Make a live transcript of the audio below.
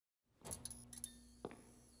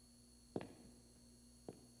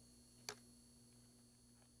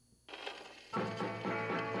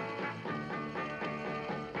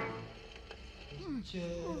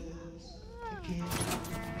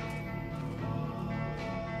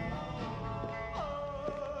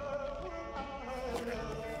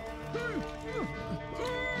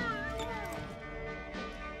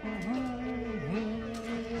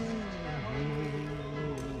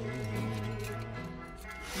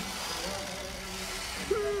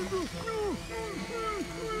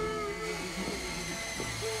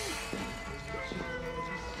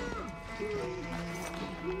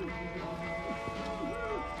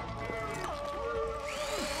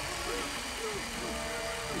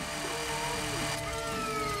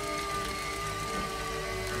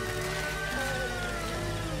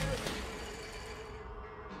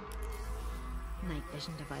Night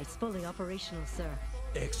vision device fully operational, sir.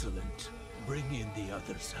 Excellent. Bring in the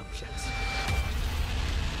other subjects.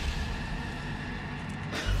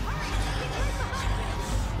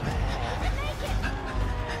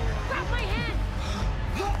 Grab my hand!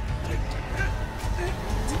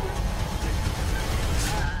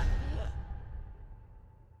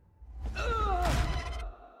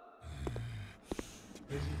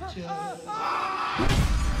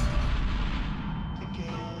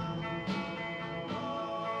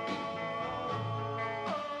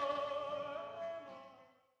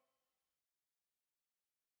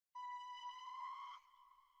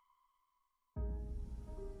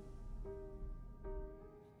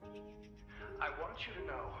 I want you to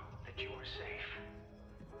know that you are safe.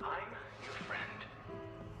 I'm your friend.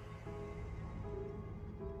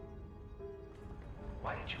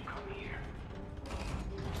 Why did you come here?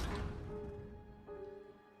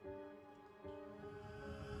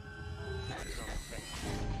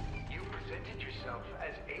 You presented yourself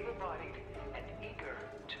as able-bodied and eager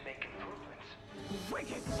to make improvements.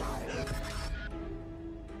 Wicked child!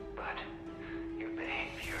 But your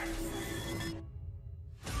behavior...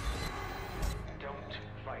 Don't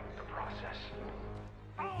fight the process.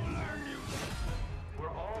 I'll learn you! We're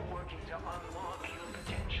all working to unlock your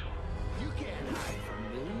potential. You can't hide from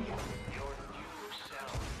me. Your new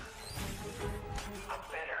self. A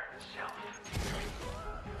better self.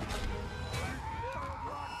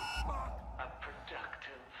 A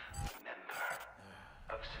productive member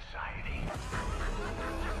of society.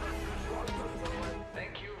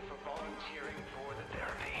 Thank you for volunteering for the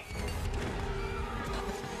therapy.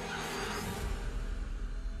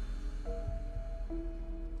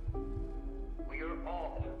 We are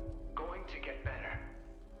all going to get better.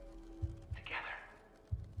 Together.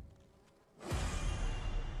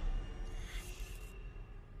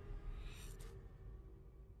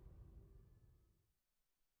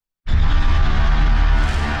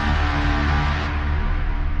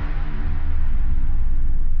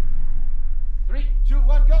 Three, two,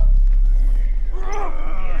 one, go!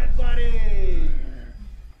 Yeah, buddy!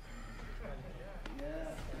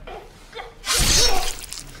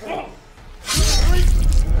 Three,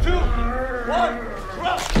 two, one,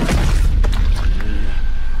 drop!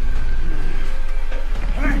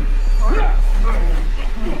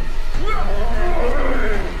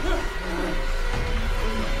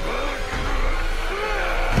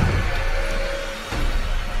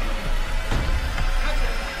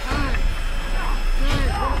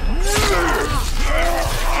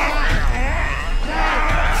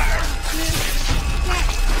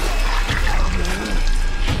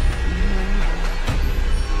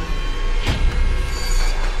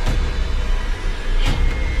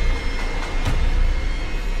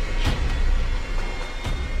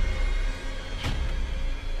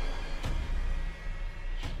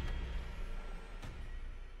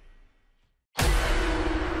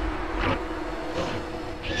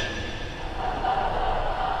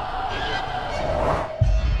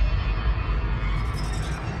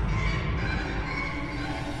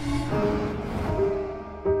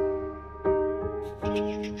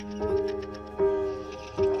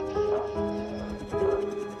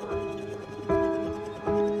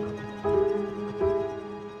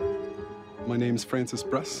 My name's Francis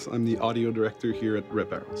Bruss. I'm the audio director here at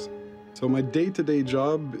Rip Arrows. So my day-to-day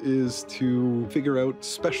job is to figure out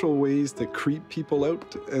special ways to creep people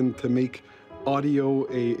out and to make audio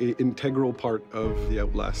a integral part of the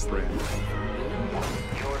Outlast brand.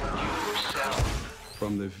 Your new self.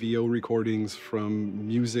 From the VO recordings, from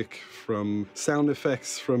music, from sound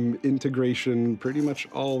effects, from integration, pretty much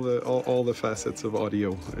all the facets of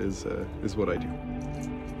audio is what I do.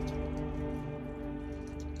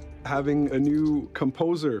 Having a new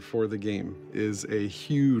composer for the game is a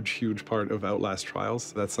huge, huge part of Outlast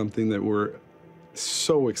Trials. That's something that we're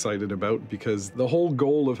so excited about because the whole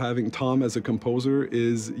goal of having Tom as a composer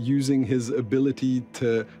is using his ability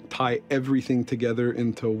to tie everything together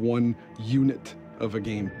into one unit of a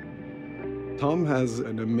game. Tom has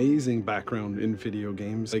an amazing background in video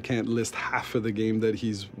games. I can't list half of the game that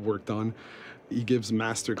he's worked on. He gives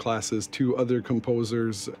master classes to other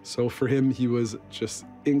composers. So for him, he was just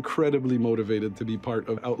incredibly motivated to be part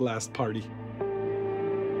of Outlast Party.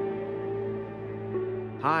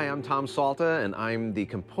 Hi, I'm Tom Salta, and I'm the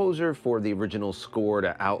composer for the original score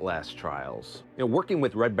to Outlast Trials. You know, working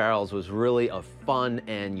with Red Barrels was really a fun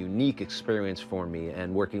and unique experience for me,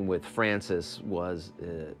 and working with Francis was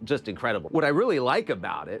just incredible. What I really like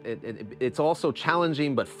about it's also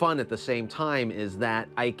challenging but fun at the same time, is that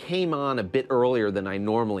I came on a bit earlier than I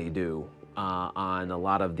normally do. On a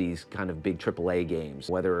lot of these kind of big AAA games,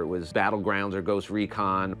 whether it was Battlegrounds or Ghost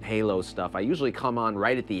Recon, Halo stuff. I usually come on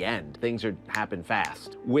right at the end. Things happen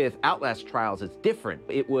fast. With Outlast Trials, it's different.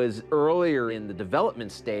 It was earlier in the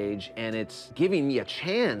development stage, and it's giving me a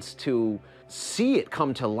chance to see it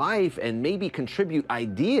come to life and maybe contribute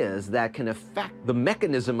ideas that can affect the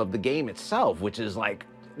mechanism of the game itself, which is like,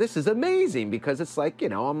 this is amazing, because it's like, you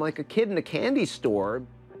know, I'm like a kid in a candy store.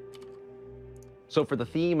 So for the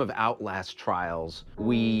theme of Outlast Trials,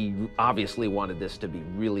 we obviously wanted this to be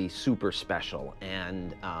really super special.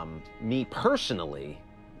 And me personally,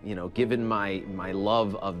 you know, given my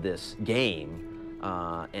love of this game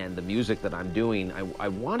and the music that I'm doing, I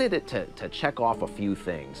wanted it to check off a few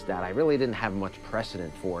things that I really didn't have much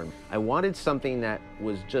precedent for. I wanted something that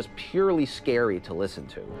was just purely scary to listen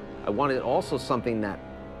to. I wanted also something that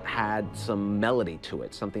had some melody to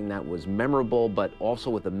it, something that was memorable but also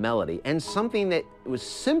with a melody, and something that was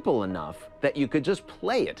simple enough that you could just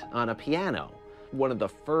play it on a piano. One of the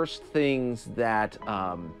first things that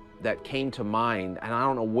that came to mind, and I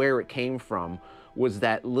don't know where it came from, was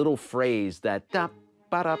that little phrase, that da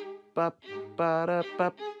ba da ba ba da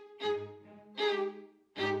ba.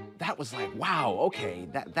 That was like, wow, okay,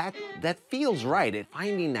 that feels right.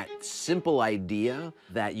 Finding that simple idea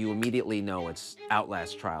that you immediately know it's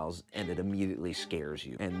Outlast Trials and it immediately scares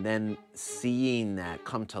you. And then seeing that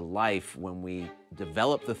come to life when we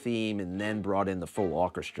developed the theme and then brought in the full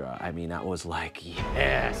orchestra, I mean, that was like,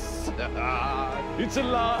 yes, it's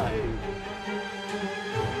alive.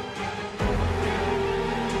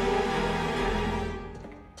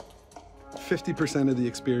 50% of the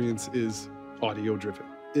experience is audio-driven.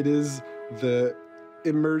 It is the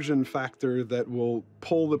immersion factor that will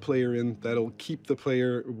pull the player in, that'll keep the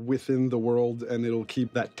player within the world, and it'll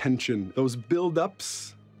keep that tension. Those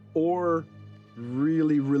build-ups or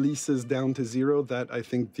really releases down to zero, that I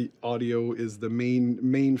think the audio is the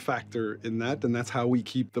main factor in that, and that's how we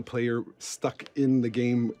keep the player stuck in the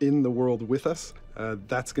game, in the world with us.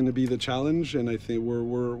 That's going to be the challenge, and I think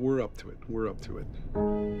we're up to it. We're up to it.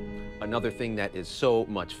 Another thing that is so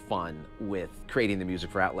much fun with creating the music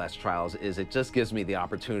for Outlast Trials is it just gives me the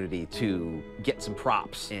opportunity to get some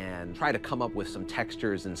props and try to come up with some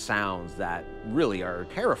textures and sounds that really are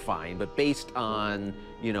terrifying, but based on,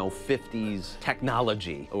 you know, 50s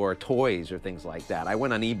technology or toys or things like that. I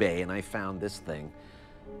went on eBay and I found this thing.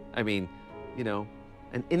 I mean, you know,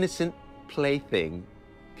 an innocent plaything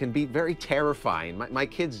can be very terrifying. My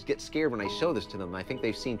kids get scared when I show this to them. I think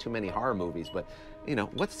they've seen too many horror movies, but you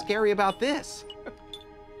know, what's scary about this?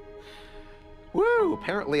 Woo,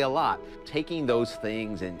 apparently a lot. Taking those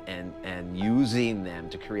things and using them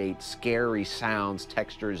to create scary sounds,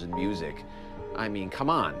 textures, and music. I mean,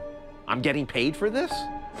 come on, I'm getting paid for this?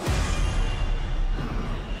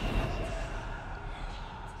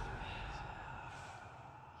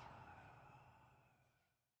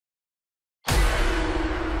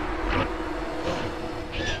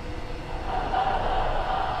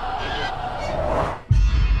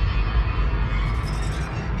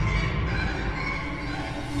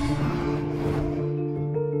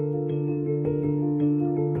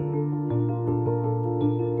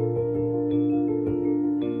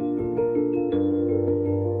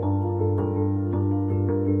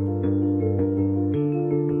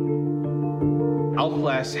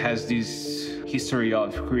 Outlast has this history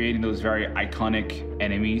of creating those very iconic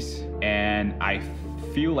enemies, and I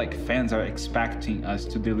feel like fans are expecting us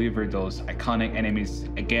to deliver those iconic enemies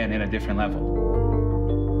again in a different level.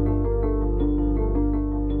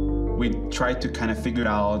 We tried to kind of figure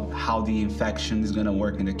out how the infection is gonna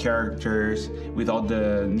work in the characters with all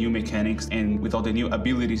the new mechanics and with all the new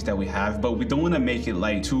abilities that we have, but we don't want to make it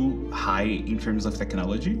like too high in terms of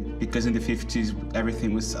technology, because in the 50s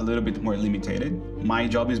everything was a little bit more limited. My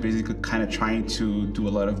job is basically kind of trying to do a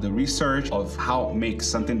lot of the research of how make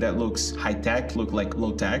something that looks high-tech look like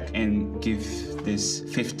low-tech and give this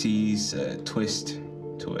 50s twist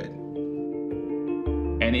to it.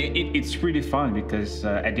 And it's pretty fun because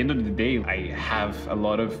at the end of the day, I have a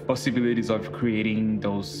lot of possibilities of creating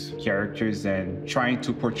those characters and trying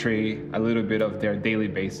to portray a little bit of their daily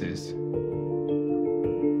basis.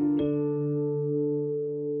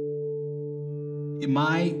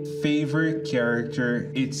 My favorite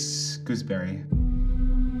character, it's Gooseberry.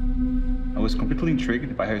 I was completely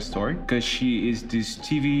intrigued by her story because she is this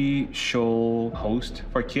TV show host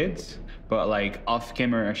for kids. But like off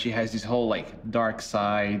camera, she has this whole like dark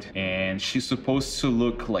side, and she's supposed to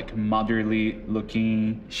look like motherly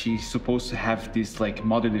looking. She's supposed to have this like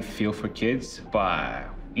motherly feel for kids, but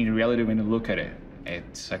in reality, when you look at it,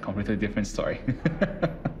 it's a completely different story.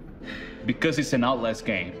 Because it's an Outlast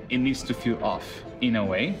game, it needs to feel off in a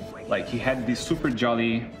way. Like he had this super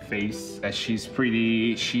jolly face, that she's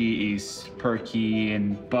pretty, she is perky,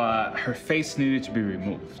 but her face needed to be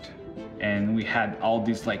removed. And we had all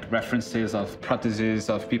these like references of prostheses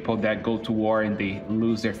of people that go to war and they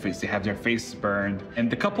lose their face, they have their face burned. And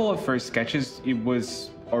the couple of first sketches, it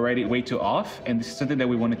was already way too off, and this is something that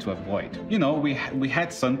we wanted to avoid. You know, we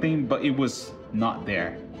had something, but it was not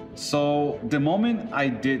there. So the moment I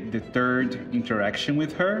did the third interaction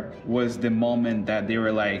with her was the moment that they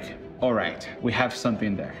were like, all right, we have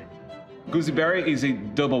something there. Gooseberry is a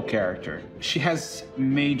double character. She has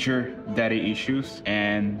major daddy issues,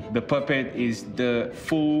 and the puppet is the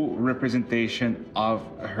full representation of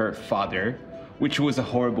her father, which was a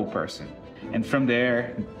horrible person. And from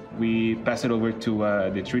there, we passed it over to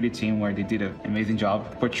the 3D team, where they did an amazing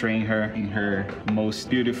job portraying her in her most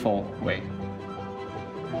beautiful way.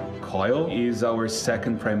 Coyle is our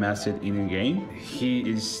second prime asset in the game. He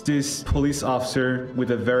is this police officer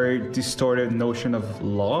with a very distorted notion of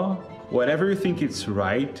law. Whatever you think it's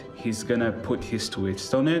right, he's gonna put his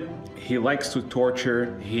twist on it. He likes to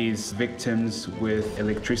torture his victims with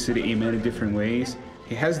electricity in many different ways.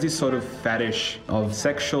 He has this sort of fetish of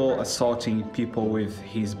sexual assaulting people with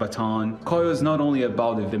his baton. Coyle is not only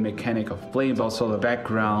about the mechanic of playing, but also the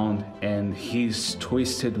background and his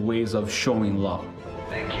twisted ways of showing law.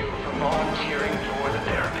 Thank you for volunteering for the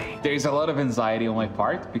therapy. There's a lot of anxiety on my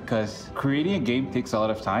part because creating a game takes a lot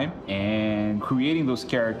of time, and creating those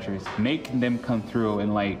characters, making them come through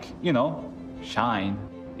and like, you know, shine.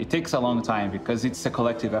 It takes a long time because it's a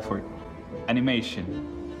collective effort. Animation,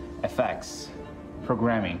 effects,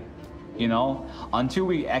 programming, you know, until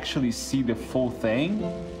we actually see the full thing,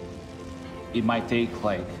 it might take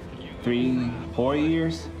like 3-4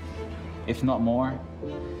 years, if not more.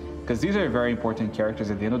 Because these are very important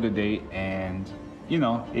characters at the end of the day, and you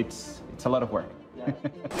know, it's a lot of work.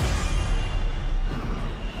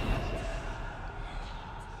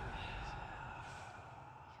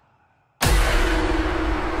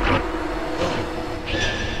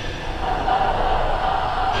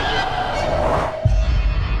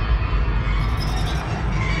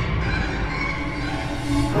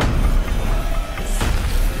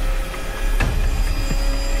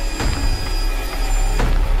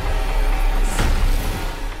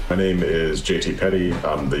 My name is JT Petty.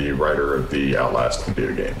 I'm the writer of the Outlast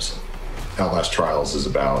video games. Outlast Trials is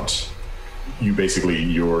about you basically,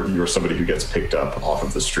 you're somebody who gets picked up off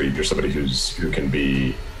of the street. You're somebody who can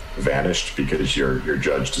be vanished because you're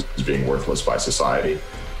judged as being worthless by society.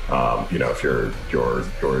 You know, if you're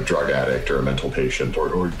a drug addict or a mental patient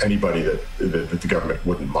or anybody that the government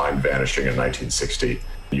wouldn't mind vanishing in 1960,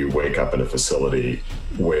 you wake up in a facility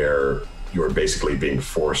where you're basically being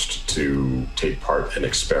forced to take part in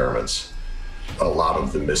experiments. A lot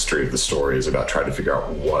of the mystery of the story is about trying to figure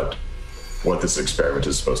out what this experiment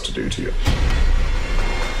is supposed to do to you.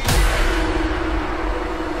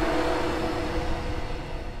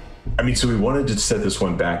 I mean, so we wanted to set this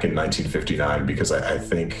one back in 1959 because I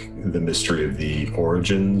think the mystery of the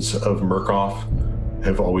origins of Murkoff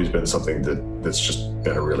have always been something that's just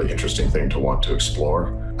been a really interesting thing to want to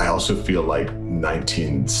explore. I also feel like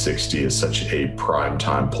 1960 is such a prime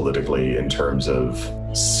time politically in terms of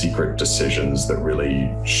secret decisions that really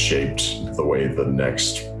shaped the way the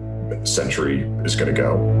next century is going to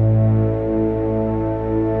go.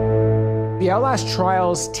 The Outlast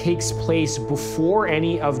Trials takes place before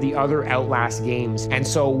any of the other Outlast games, and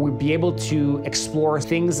so we'd be able to explore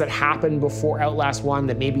things that happened before Outlast 1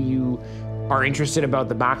 that maybe you are interested about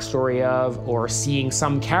the backstory of, or seeing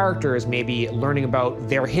some characters, maybe learning about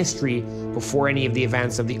their history before any of the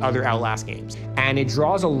events of the other Outlast games. And it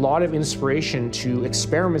draws a lot of inspiration to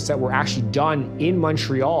experiments that were actually done in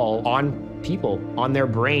Montreal on people, on their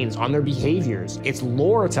brains, on their behaviors. It's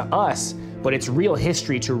lore to us, but it's real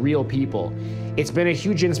history to real people. It's been a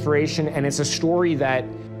huge inspiration, and it's a story that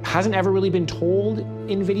hasn't ever really been told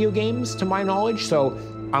in video games, to my knowledge, so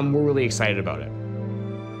we're really excited about it.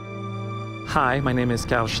 Hi, my name is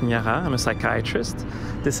Carl Chignara. I'm a psychiatrist.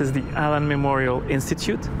 This is the Allen Memorial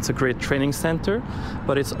Institute. It's a great training center,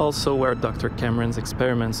 but it's also where Dr. Cameron's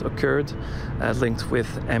experiments occurred, linked with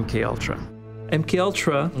MKUltra.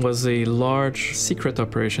 MKUltra was a large secret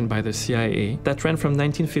operation by the CIA that ran from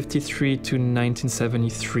 1953 to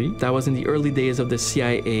 1973. That was in the early days of the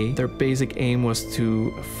CIA. Their basic aim was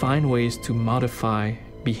to find ways to modify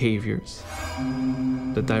behaviors.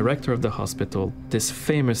 The director of the hospital, this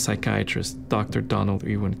famous psychiatrist, Dr. Donald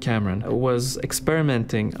Ewan Cameron, was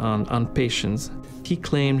experimenting on patients. He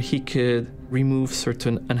claimed he could remove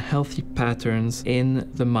certain unhealthy patterns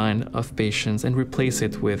in the mind of patients and replace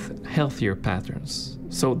it with healthier patterns.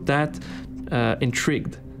 So that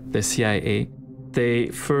intrigued the CIA. They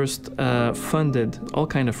first funded all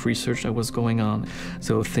kind of research that was going on.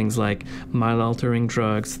 So things like mind-altering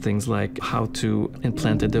drugs, things like how to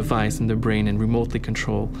implant a device in the brain and remotely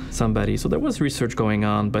control somebody. So there was research going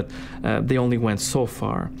on, but they only went so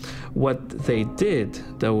far. What they did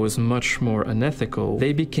that was much more unethical,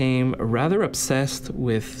 they became rather obsessed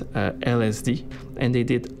with LSD, and they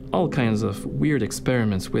did all kinds of weird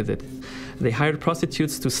experiments with it. They hired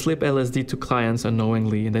prostitutes to slip LSD to clients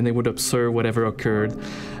unknowingly, and then they would observe whatever occurred.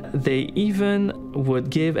 They even would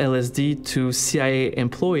give LSD to CIA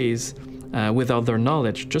employees without their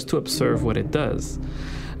knowledge, just to observe what it does.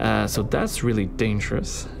 So that's really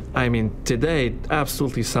dangerous. I mean, today it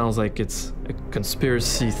absolutely sounds like it's a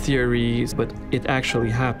conspiracy theory, but it actually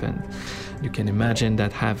happened. You can imagine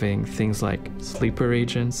that having things like sleeper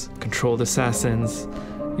agents, controlled assassins,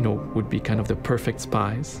 would be kind of the perfect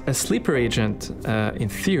spies. A sleeper agent, in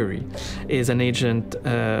theory, is an agent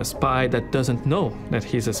spy that doesn't know that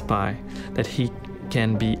he's a spy, that he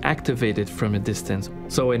can be activated from a distance.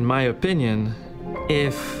 So in my opinion,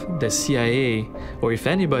 if the CIA, or if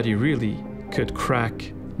anybody really could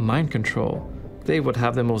crack mind control, they would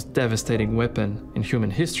have the most devastating weapon in human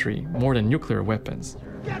history, more than nuclear weapons.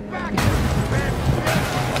 Get back!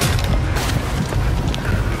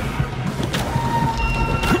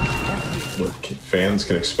 What fans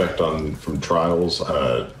can expect from Trials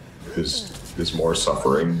is more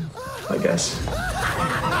suffering, I guess.